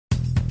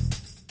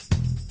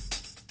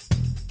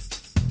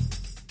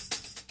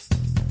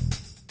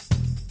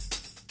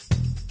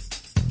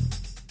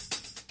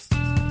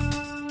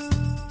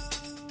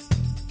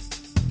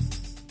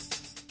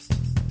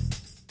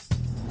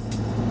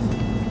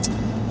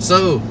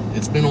So,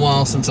 it's been a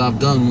while since I've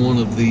done one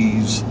of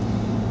these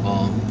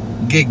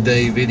gig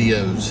day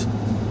videos.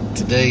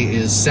 Today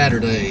is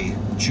Saturday,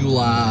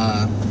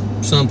 July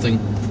something,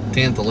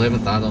 10th,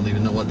 11th, I don't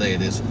even know what day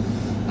it is.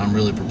 I'm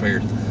really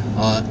prepared.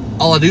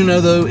 All I do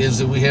know though is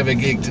that we have a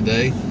gig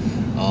today,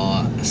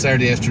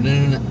 Saturday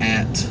afternoon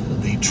at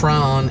the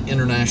Tryon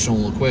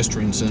International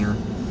Equestrian Center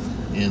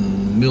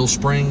in Mill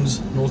Springs,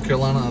 North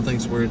Carolina, I think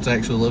is where it's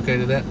actually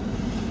located at.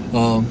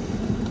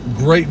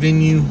 Great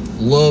venue,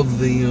 love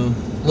the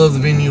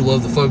venue,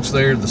 love the folks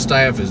there. The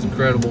staff is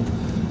incredible.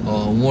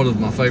 One of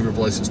my favorite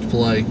places to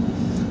play.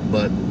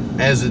 But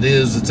as it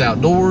is, it's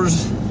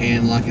outdoors,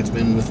 and like it's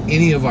been with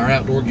any of our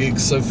outdoor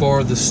gigs so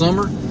far this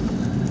summer,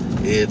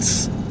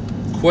 it's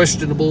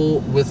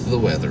questionable with the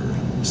weather.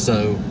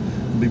 So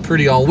it'll be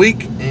pretty all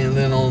week, and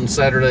then on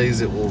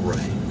Saturdays it will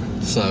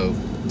rain. So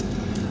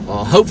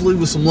hopefully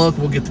with some luck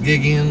we'll get the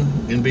gig in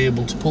and be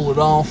able to pull it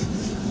off,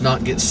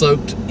 not get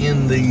soaked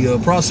in the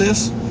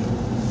process.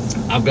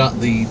 I've got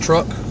the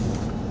truck,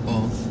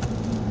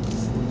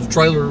 the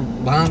trailer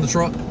behind the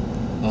truck,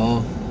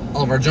 all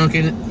of our junk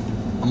in it.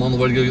 I'm on the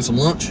way to go get some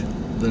lunch.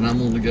 Then I'm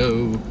going to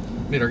go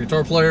meet our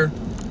guitar player,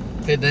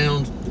 head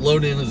down.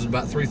 Load in is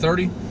about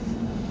 3:30.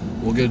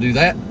 We'll go do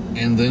that,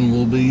 and then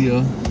we'll be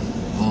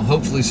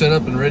hopefully set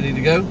up and ready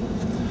to go,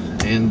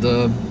 and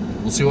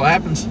we'll see what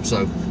happens.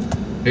 So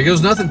here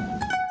goes nothing.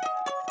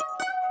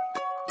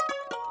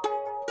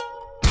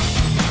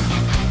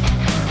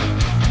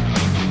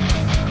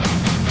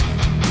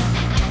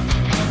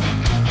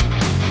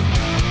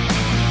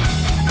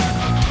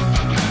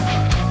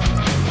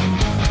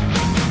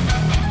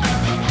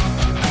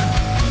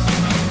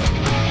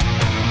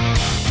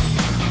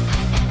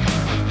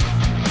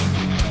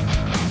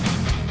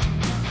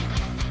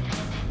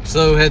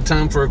 So had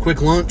time for a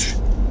quick lunch.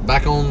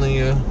 Back on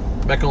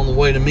the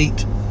way to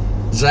meet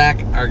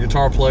Zach, our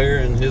guitar player,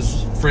 and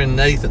his friend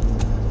Nathan,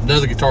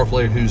 another guitar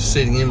player who's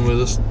sitting in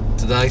with us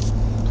today.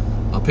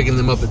 Picking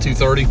them up at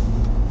 2:30.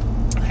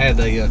 Had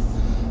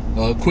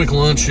a quick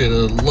lunch at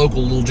a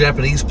local little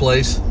Japanese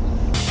place.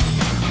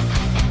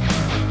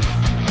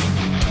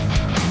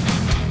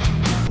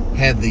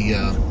 Had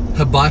the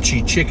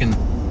hibachi chicken.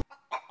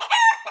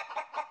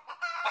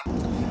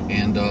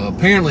 And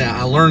apparently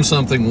I learned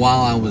something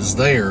while I was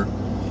there.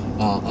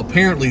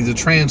 Apparently the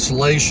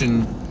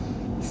translation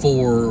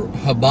for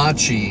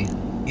hibachi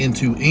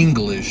into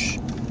English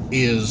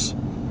is,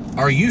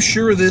 "Are you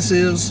sure this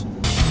is?"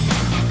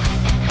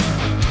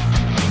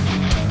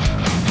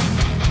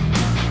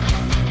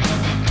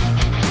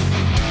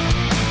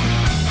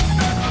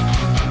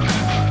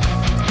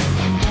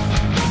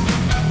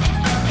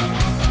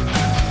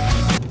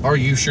 Are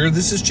you sure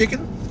this is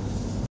chicken?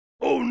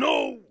 Oh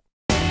no!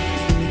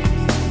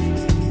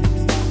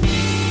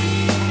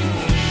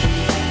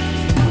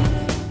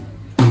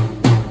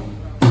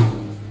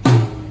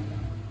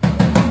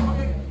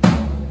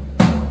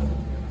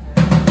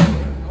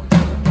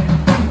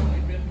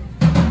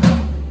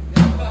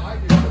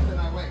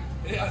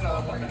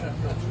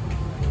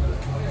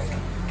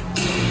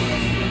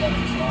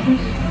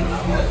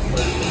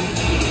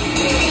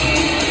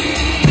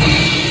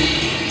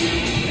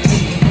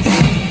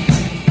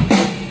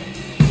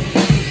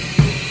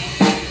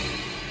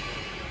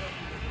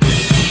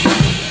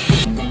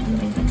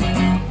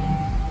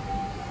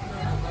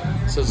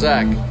 So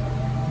Zach,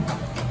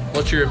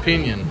 what's your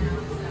opinion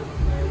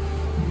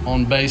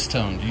on bass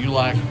tone? Do you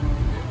like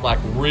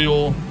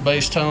real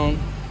bass tone,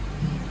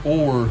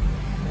 or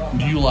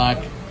do you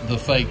like the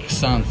fake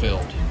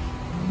Seinfeld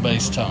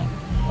bass tone?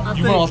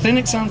 You want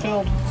authentic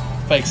Seinfeld,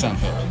 fake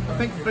Seinfeld? I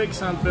think fake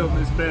Seinfeld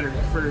is better,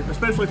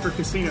 especially for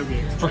casino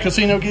gigs. For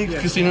casino gigs?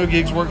 Yes. Casino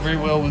gigs work very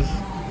well with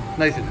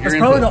Nathan. That's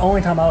probably the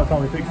only time I would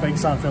probably pick fake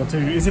Seinfeld too,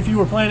 is if you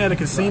were playing at a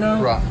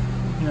casino. Right.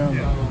 You know.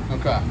 Yeah.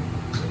 Okay.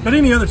 But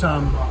any other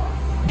time.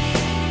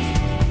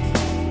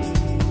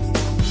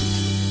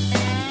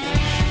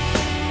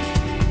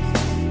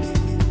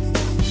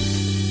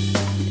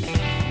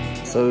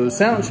 So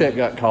sound check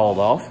got called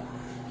off.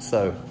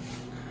 So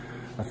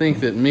I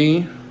think that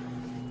me,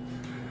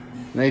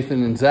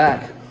 Nathan, and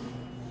Zach,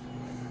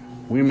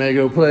 we may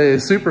go play a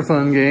super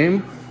fun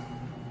game.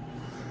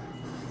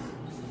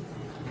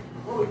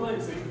 What are we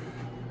playing, Steve?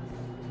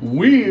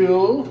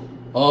 Wheel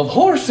of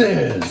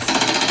Horses.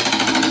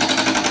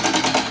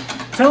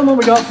 Tell them what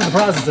we got for the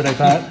prizes today,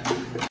 Pat.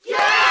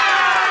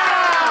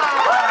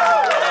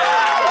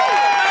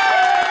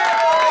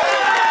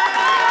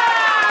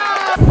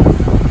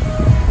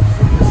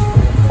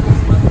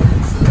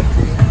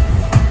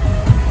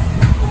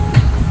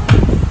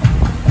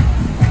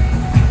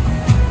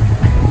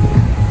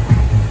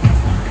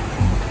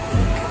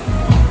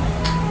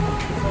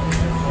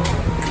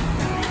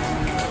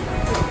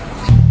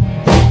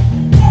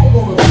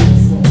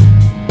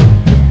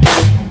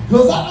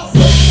 Cause I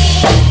said,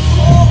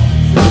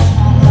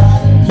 I'm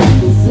riding to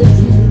the city.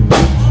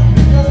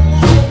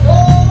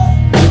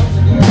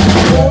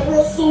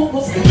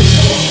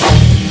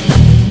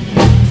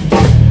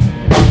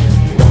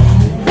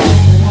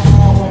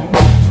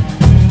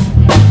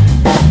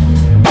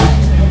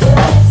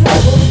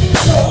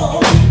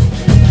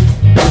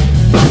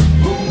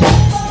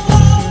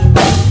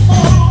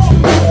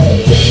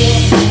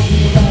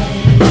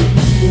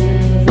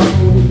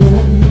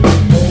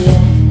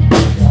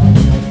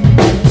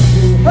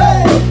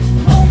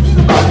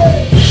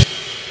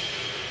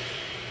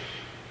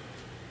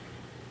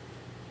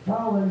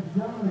 Oh, ladies and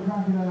gentlemen, the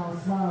Crocodile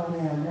Smile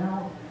Man.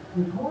 Now,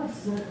 the course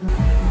set.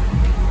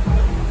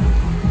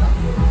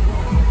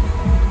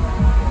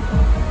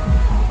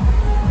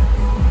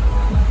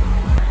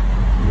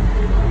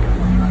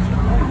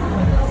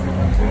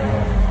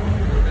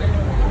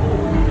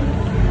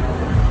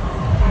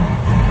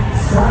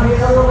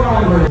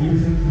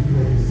 Using to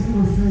make a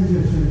seamless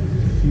transition,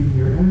 keep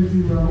your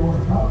energy level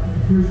up.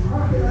 Here's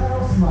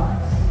Crocodile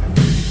Smiles.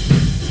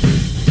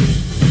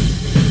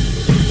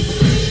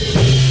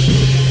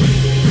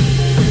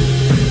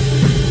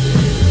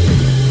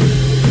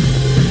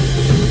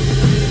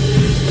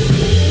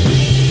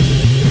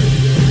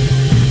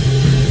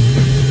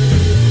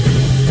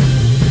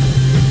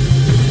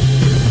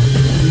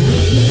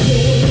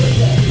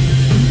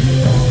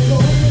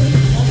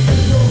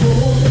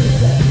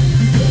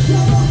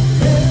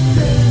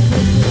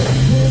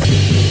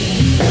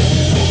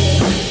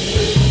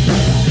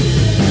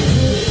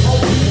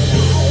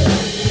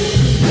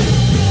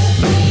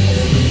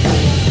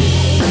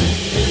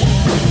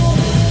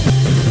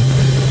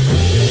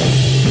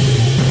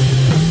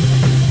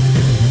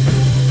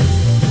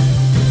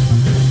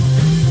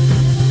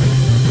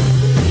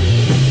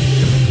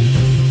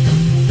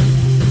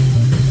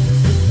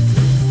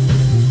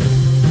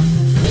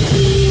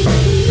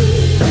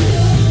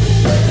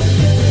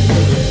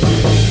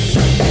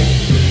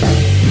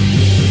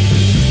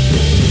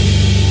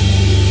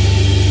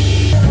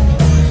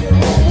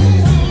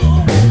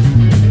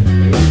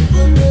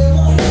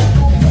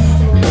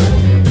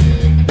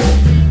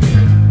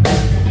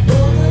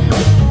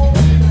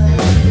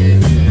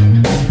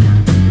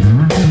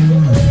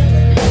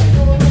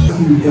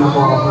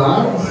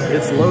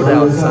 It's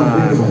loadout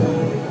time.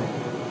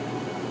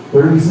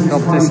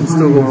 Competition's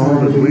still going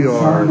on, but we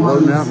are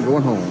loading out and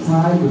going home.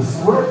 Time to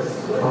split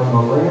on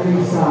the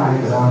landing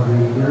side of the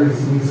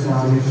Various Needs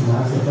Foundation.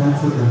 That's the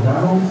fence with the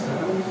battles.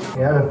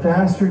 At a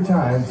faster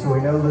time, so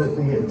we know that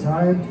the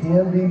time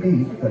can be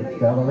beat, but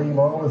gotta leave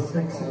all the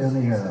sticks in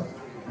the air.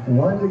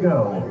 One to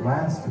go.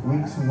 Last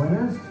week's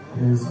winner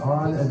is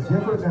on a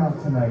different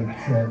mount tonight,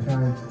 trying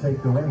to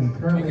take the win. He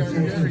currently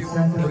sits in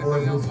second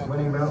aboard his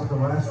winning mount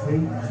from last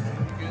week.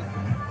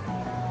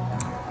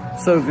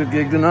 So, good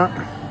gig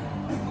tonight.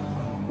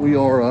 We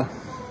are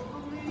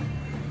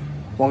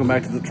walking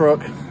back to the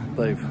truck.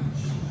 They've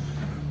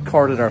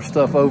carted our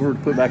stuff over to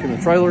put back in the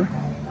trailer.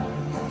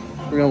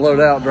 We're gonna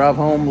load out, drive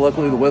home.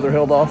 Luckily, the weather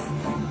held off.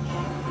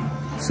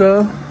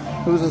 So,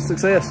 it was a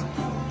success.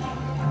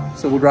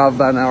 So we'll drive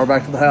about an hour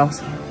back to the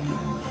house.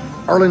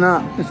 Early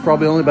night, it's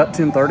probably only about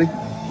 10:30.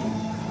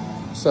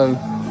 So,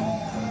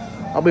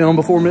 I'll be home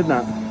before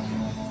midnight.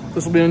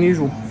 This will be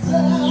unusual.